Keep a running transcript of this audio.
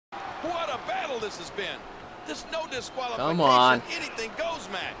What a battle this has been. This no disqualification, Come on. anything goes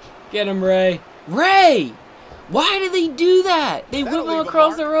match. Get him, Ray. Ray! Why do they do that? They whip him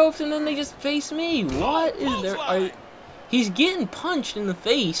across the ropes and then they just face me. What is there? He's getting punched in the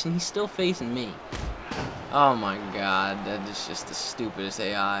face and he's still facing me. Oh my god, that is just the stupidest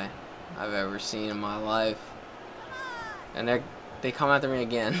AI I've ever seen in my life. And they come after me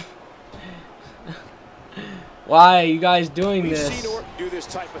again. Why are you guys doing this? We've seen Orton do this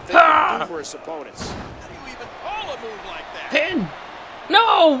type of thing with numerous opponents. How do you even call a move like that? Pin!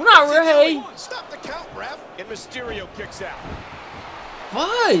 No, not Ray! Stop the count, ref. And Mysterio kicks out.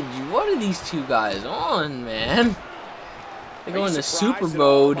 Fudge! What are these two guys on, man? They go into super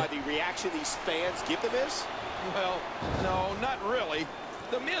mode. By the reaction these fans give the Miz? Well, no, not really.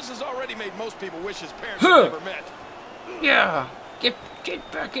 The Miz has already made most people wish his parents had never met. Yeah, get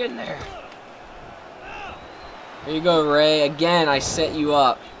back in there. Here you go, Ray. Again, I set you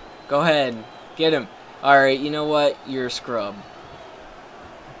up. Go ahead, get him. All right, you know what? You're a scrub.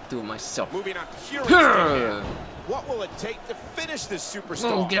 Do it myself. Moving on, curious. What will it take to finish this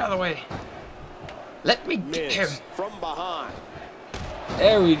superstar? Oh, get out of the way. Let me get him. From behind.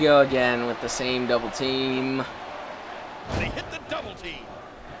 There we go again with the same double team. They hit the double team.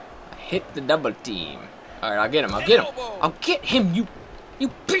 I hit the double team. All right, I'll get him. I'll get him. I'll get him. You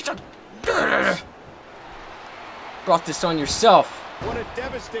piece of. Brought this on yourself. What a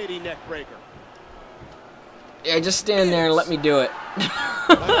devastating neck breaker. Yeah, just stand there and let me do it.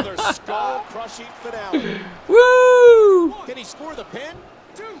 Another skull-crushing finale. Woo! Can he score the pin?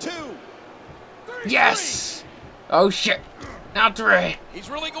 Two. Yes! Oh shit! Now to Ray. He's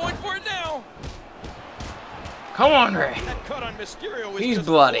really going for it now. Come on, Ray. That cut on Mysterio is He's just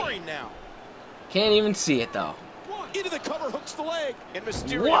bloody. Now. Can't even see it though. Into the cover, hooks the leg, and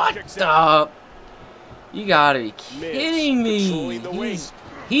Mysterio What kicks the? out. You gotta be kidding me!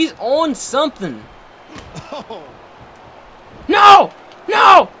 He's on something. Oh. No!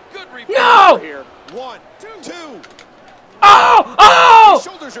 No! Good No! Here. 1, 2. Oh! Oh!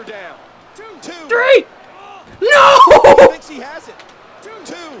 Shoulders are down. 2. 3. He No! thinks he has it.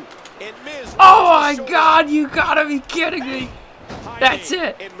 2. And Miz. Oh my God! You gotta be kidding me! That's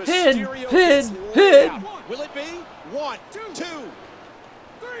it. Pin. Will it be? 1, 2.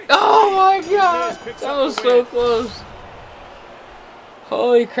 Oh my God! That was so close.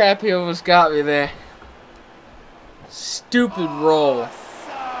 Holy crap! He almost got me there. Stupid roll.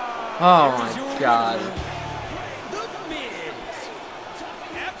 Oh my God.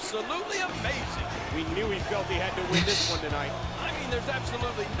 Absolutely amazing. We knew he felt he had to win this one tonight. I mean, there's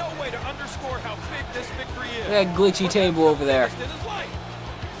absolutely no way to underscore how big this victory is. That glitchy table over there.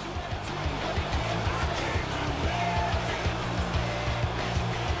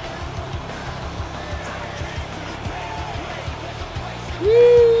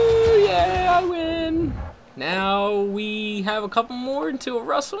 Woo! Yeah, I win. Now we have a couple more until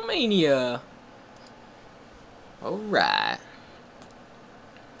WrestleMania. All right.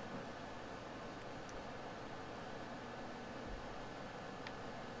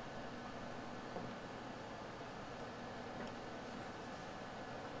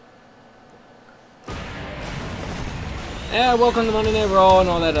 Yeah, welcome to Monday Night Raw and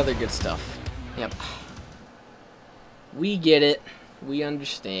all that other good stuff. Yep. We get it. We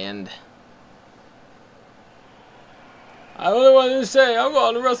understand. I only wanted to say I'm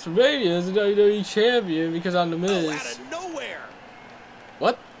going to WrestleMania as a WWE champion because I'm the Miz. Out of nowhere.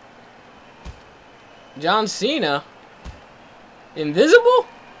 What? John Cena? Invisible?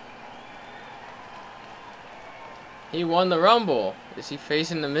 He won the Rumble. Is he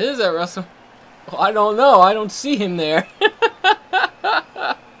facing the Miz at Wrestle? Well, I don't know. I don't see him there.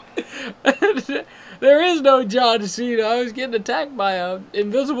 There is no John Cena. I was getting attacked by an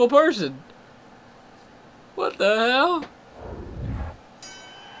invisible person. What the hell?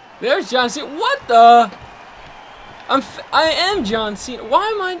 There's John Cena. What the? I am John Cena. Why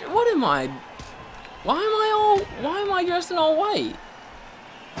am I? What am I? Why am I dressed in all white?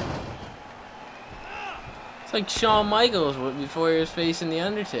 It's like Shawn Michaels before he was facing The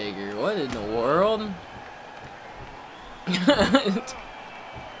Undertaker. What in the world?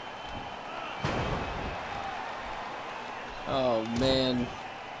 Oh man.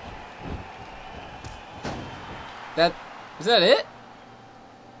 Is that it?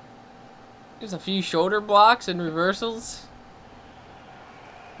 There's a few shoulder blocks and reversals.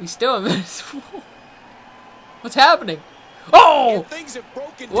 We still have this. What's happening? Oh! Things have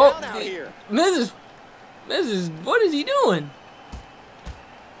broken down out here. Miz is, what is he doing?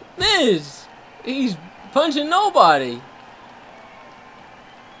 Miz! He's punching nobody.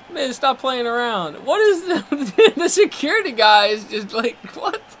 Man, stop playing around. What is the, the security guy is just like,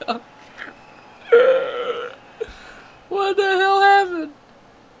 what the? What the hell happened?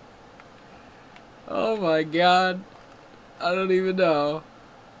 Oh my god. I don't even know.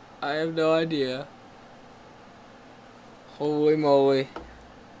 I have no idea. Holy moly.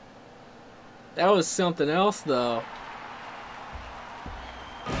 That was something else though.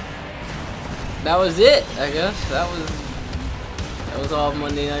 That was it, I guess. That was all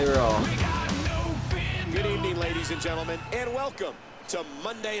Monday Night Raw. Good evening, ladies and gentlemen, and welcome to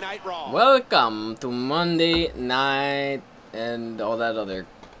Monday Night Raw. Welcome to Monday Night and all that other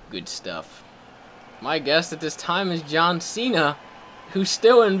good stuff. My guest at this time is John Cena, who's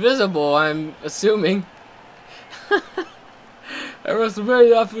still invisible, I'm assuming. At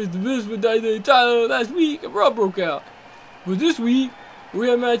WrestleMania, I faced the Miz with the title last week, and Raw broke out. But this week, we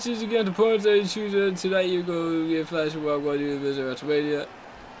have matches against opponents that choose tonight. You go get Flash and I'm going to do the Miz at WrestleMania.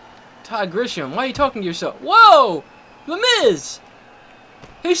 Todd Grisham, why are you talking to yourself? Whoa! The Miz!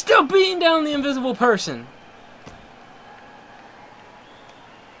 He's still beating down the invisible person.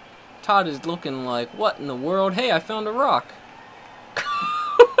 Todd is looking like, what in the world? Hey, I found a rock.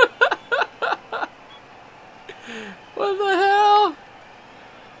 What the hell?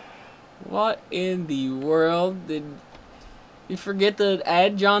 What in the world? Did you forget to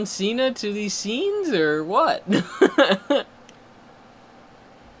add John Cena to these scenes, or what?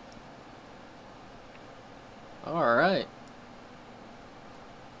 Alright.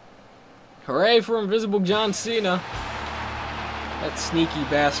 Hooray for Invisible John Cena. That sneaky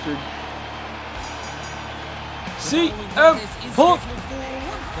bastard. CM Punk!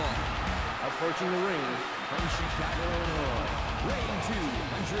 Approaching the ring from Chicago, Illinois, weighing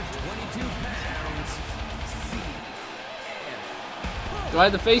 222 pounds, CM Punk. Do I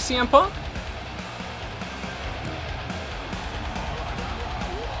have to face CM Punk?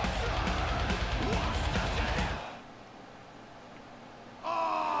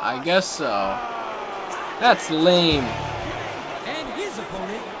 I guess so. That's lame. And his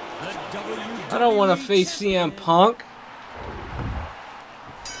opponent, the WWE I don't want to face CM Punk.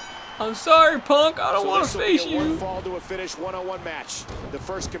 I'm sorry, Punk. I don't want to face you. One fall to a finish one-on-one match. The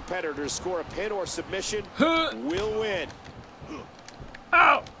first competitor to score a pin or submission will win.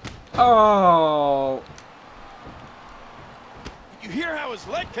 Ow! Oh! You hear how his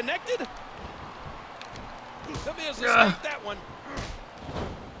leg connected? The Miz escaped that one.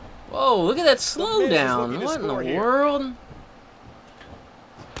 Whoa! Look at that slowdown. What in the world?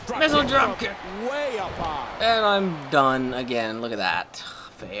 Missile drop kick. Way up high. And I'm done again. Look at that.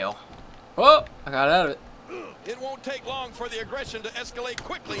 Fail. Oh! I got out of it. It won't take long for the aggression to escalate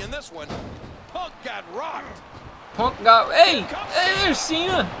quickly in this one. Punk got rocked. Punk got. Hey! Hey, there's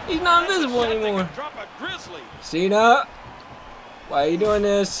Cena. He's not invisible anymore. Drop a grizzly. Cena! Why are you doing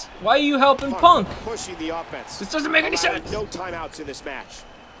this? Why are you helping Punk? Pushing the offense. This doesn't make any sense. No timeouts in this match.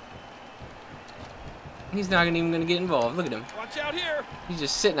 He's not even gonna get involved. Look at him. Watch out here. He's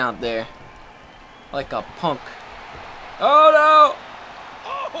just sitting out there. Like a punk. Oh Oh!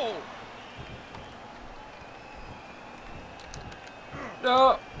 no!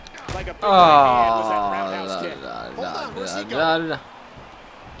 No! Like a big hand was that roundhouse kick. Hold on, where's he going?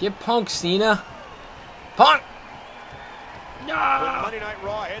 Get Punk, Cena. Punk! When Monday Night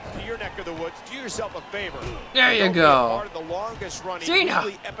Raw heads to your neck of the woods, do yourself a favor. There you Don't be a go. part of the longest running Cena!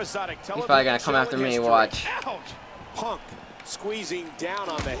 weekly episodic He's television probably gonna come show after in me, history. watch. Ouch! Punk squeezing down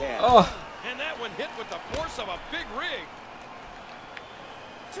on the head. Oh! And that one hit with the force of a big rig.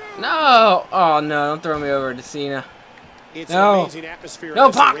 No! Oh no, don't throw me over to Cena. It's No. an amazing atmosphere No,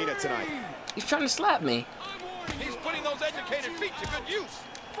 in this Punk! arena tonight. He's trying to slap me. He's putting those educated feet to good use.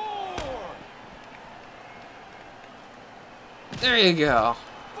 4, There you go.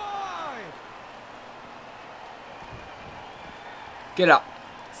 5, Get up.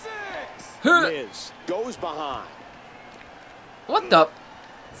 6. Miz goes behind. What the?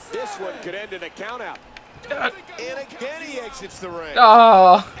 This one could end in a countout. And again he exits the ring.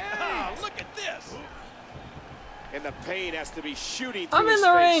 Oh! Ah, look at this. And the pain has to be shooting through I'm in his the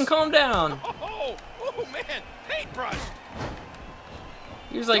face. ring. Calm down. Oh man, paintbrush.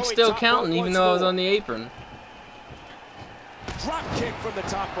 He was like Going still top counting rope even once though I was more. on the apron. Drop kick from the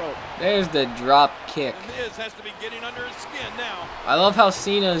top rope. There's the drop kick. The Miz has to be getting under his skin now. I love how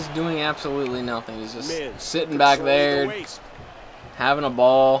Cena is doing absolutely nothing. He's just Miz sitting back controlling the there, waist. having a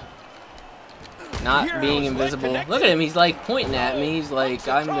ball, Here, not how being his leg invisible. connected. Look at him. He's like pointing at me. He's like,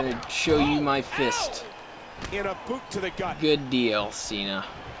 I'm going to show you my fist. In a boot to the gut. Good deal, Cena.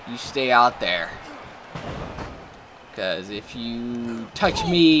 You stay out there. Because if you touch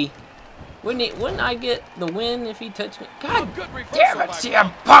me, Wouldn't I get the win if he touched me? Oh, God good reversal damn it, by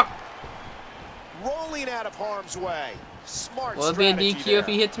CM Punk! Rolling out of harm's way. Smart Will it be a strategy DQ there. if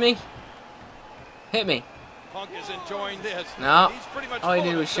he hits me? Hit me. Punk is enjoying this. No. He's pretty much All he full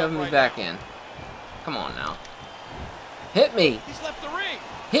did of was shove himself me right back now. in. Come on now. Hit me. He's left the ring.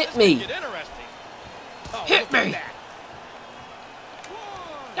 Hit This me. could get interesting. Oh, Hit look at me. that.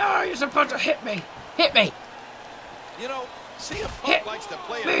 No, you're supposed to hit me. Hit me. You know, CM Punk Hit likes to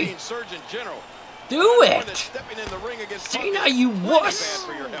play me. at being Surgeon General. Do One that's it. stepping in the ring against Cena, Punk is you plenty wuss.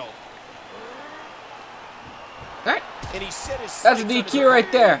 bad for your health. Right? And he set his That's a sights on his DQ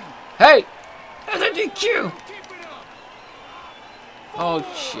right there. Hey, that's a DQ. Oh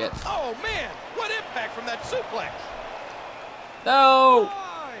shit. Oh man, what impact from that suplex. No.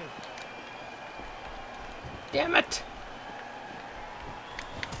 Damn it.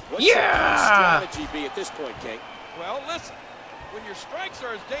 What's Yeah. the strategy be at this point, King? Well, listen, when your strikes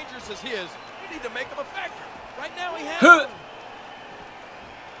are as dangerous as his, you need to make them a factor. Right now he has Huh. them.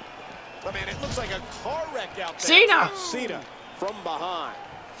 I mean, it looks like a car wreck out there. Cena. Cena from behind.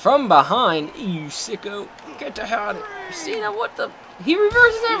 From behind, you sicko. Get the hell out of here. Cena, what the? He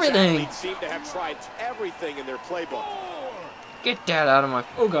reverses These everything. athletes seem to have tried everything in their playbook. Get that out of my...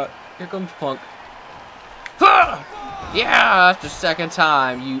 Oh, God. Here comes Punk. Ha! Yeah, that's the second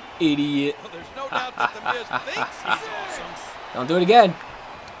time, you idiot. Well, there's no doubt that the Miz thinks he's awesome. Don't do it again.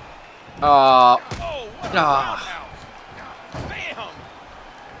 Oh. Oh, what a Ah. roundhouse. Bam!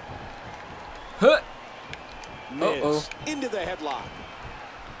 Huh. Miz Uh-oh. into the headlock.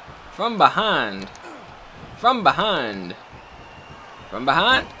 From behind. From behind. From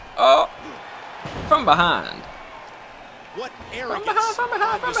behind. Oh. From behind. What arrogance from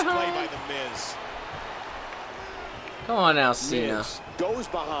behind, on display by behind. the Miz. Come on now, Cena. Miz goes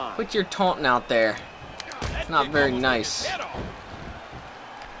behind. Quit your taunting out there. That Not kick very almost nice. took his head off.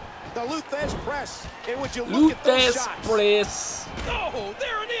 The Luthez press. And would you look at those Luthez shots? press. Oh,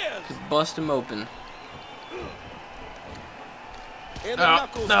 there it is. Just bust him open. And the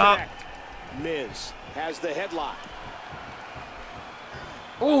knuckles connect. Miz has the headlock.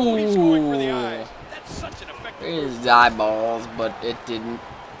 Oh, he's going for the Ooh. eyes. That's such an effective move. His eyeballs, but it didn't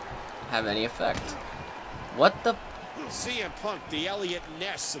have any effect. What the? CM Punk, the Elliot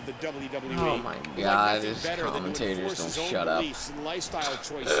Ness of the WWE. Oh my Like God, nothing these better than to commentators enforce don't his own shut up. beliefs and lifestyle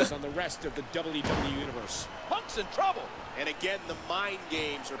choices on the rest of the WWE universe. Punk's in trouble. And again, the mind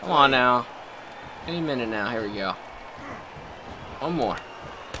games are Come on now. Any minute now. Here we go. One more.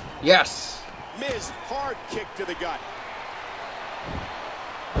 Yes. Miz, hard kick to the gut.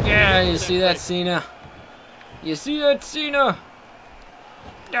 Yeah, you see that, Cena? You see that, Cena?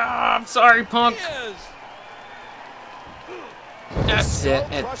 Ah, I'm sorry, Punk. He is. That's it.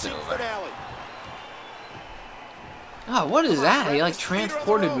 It's Skull-crushing over. finale. Oh, what is that? He like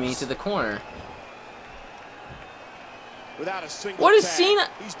transported me to the corner. Without a single What is tag. Cena?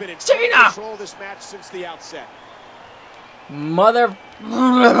 He's been in Cena! control of this match since the outset. Mother.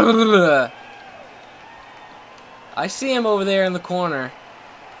 I see him over there in the corner.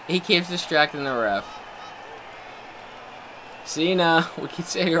 He keeps distracting the ref. Cena, we can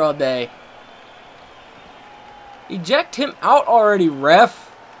stay here all day. Eject him out already, ref.